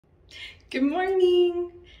Good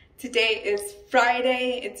morning. Today is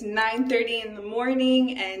Friday. It's 9:30 in the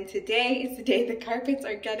morning, and today is the day the carpets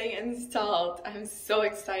are getting installed. I'm so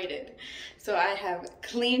excited. So I have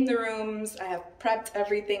cleaned the rooms, I have prepped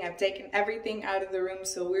everything, I've taken everything out of the room,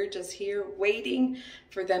 so we're just here waiting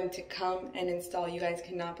for them to come and install. You guys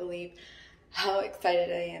cannot believe how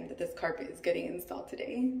excited I am that this carpet is getting installed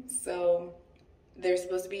today. So they're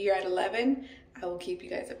supposed to be here at 11. I will keep you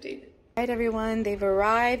guys updated. All right, everyone, they've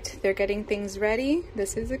arrived. They're getting things ready.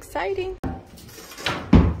 This is exciting.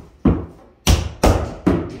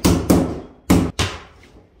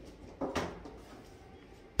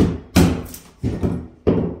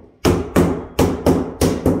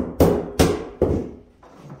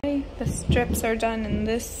 Okay, the strips are done in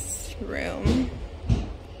this room.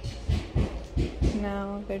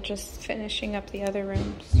 Now they're just finishing up the other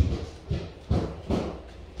rooms.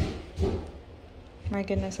 My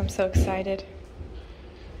goodness, I'm so excited.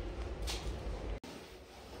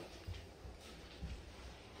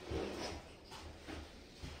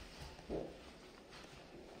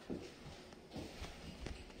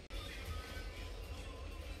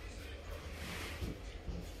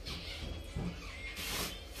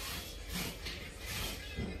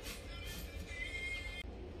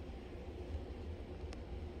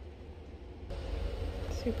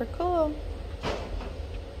 Super cool.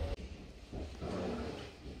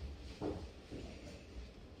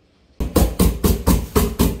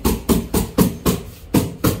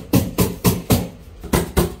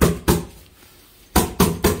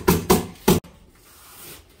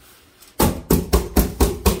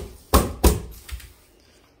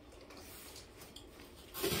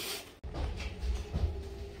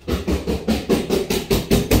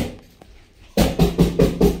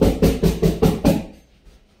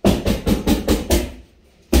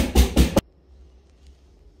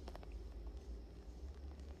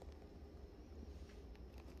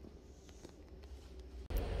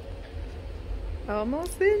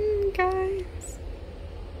 Almost in, guys.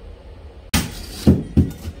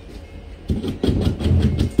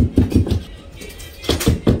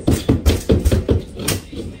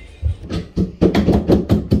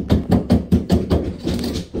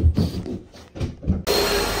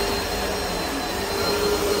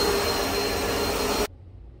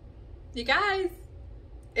 You guys,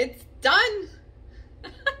 it's done.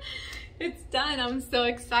 It's done. I'm so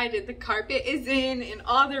excited. The carpet is in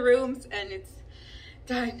all the rooms, and it's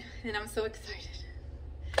done, and I'm so excited.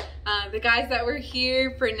 The guys that were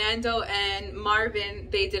here, Fernando and Marvin,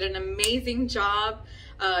 they did an amazing job.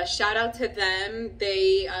 Shout out to them.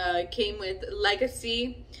 They came with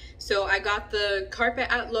Legacy. So I got the carpet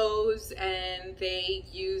at Lowe's, and they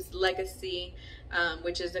used Legacy,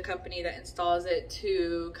 which is the company that installs it,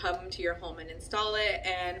 to come to your home and install it.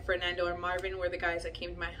 And Fernando and Marvin were the guys that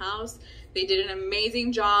came to my house. They did an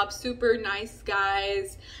amazing job, super nice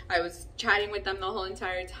guys. I was chatting with them the whole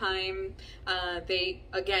entire time. They,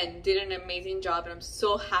 again, did an amazing job, and I'm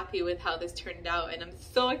so happy with how this turned out, and I'm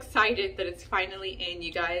so excited that it's finally in.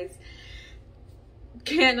 You guys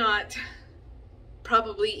cannot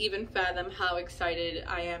probably even fathom how excited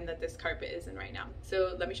I am that this carpet is in right now.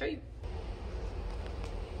 So let me show you.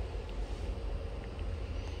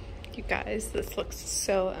 You guys, this looks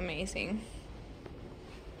so amazing.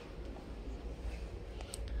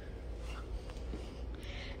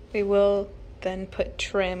 We will then put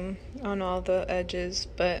trim on all the edges,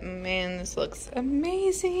 but man, this looks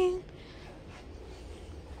amazing.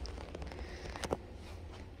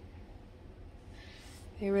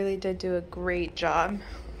 They really did do a great job.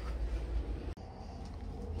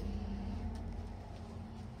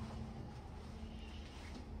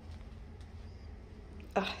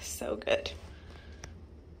 Oh, so good.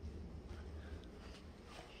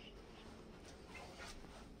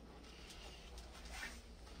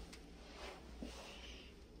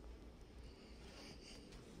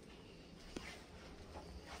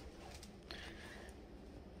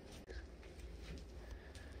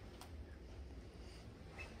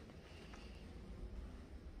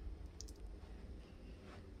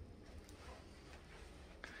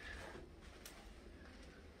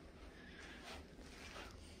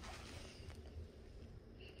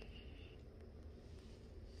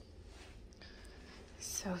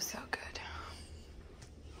 So good.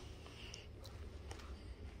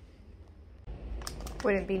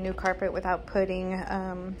 Wouldn't be new carpet without putting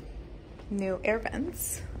new air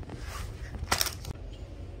vents.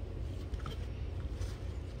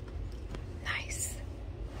 Nice.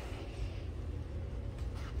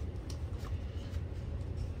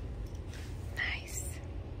 Nice.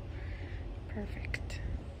 Perfect.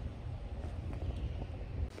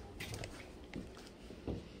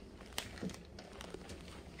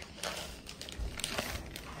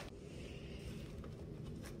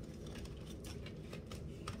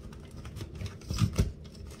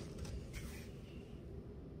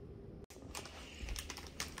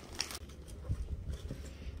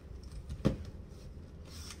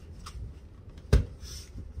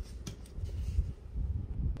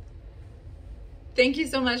 Thank you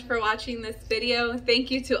so much for watching this video.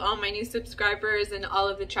 Thank you to all my new subscribers and all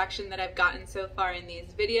of the traction that I've gotten so far in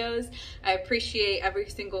these videos. I appreciate every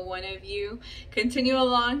single one of you. Continue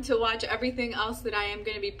along to watch everything else that I am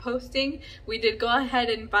going to be posting. We did go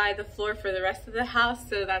ahead and buy the floor for the rest of the house,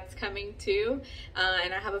 so that's coming too.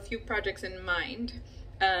 And I have a few projects in mind.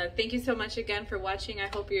 Thank you so much again for watching. I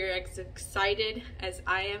hope you're as excited as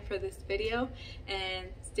I am for this video, and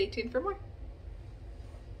stay tuned for more.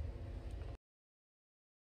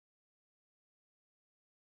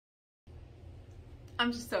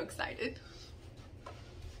 I'm just so excited.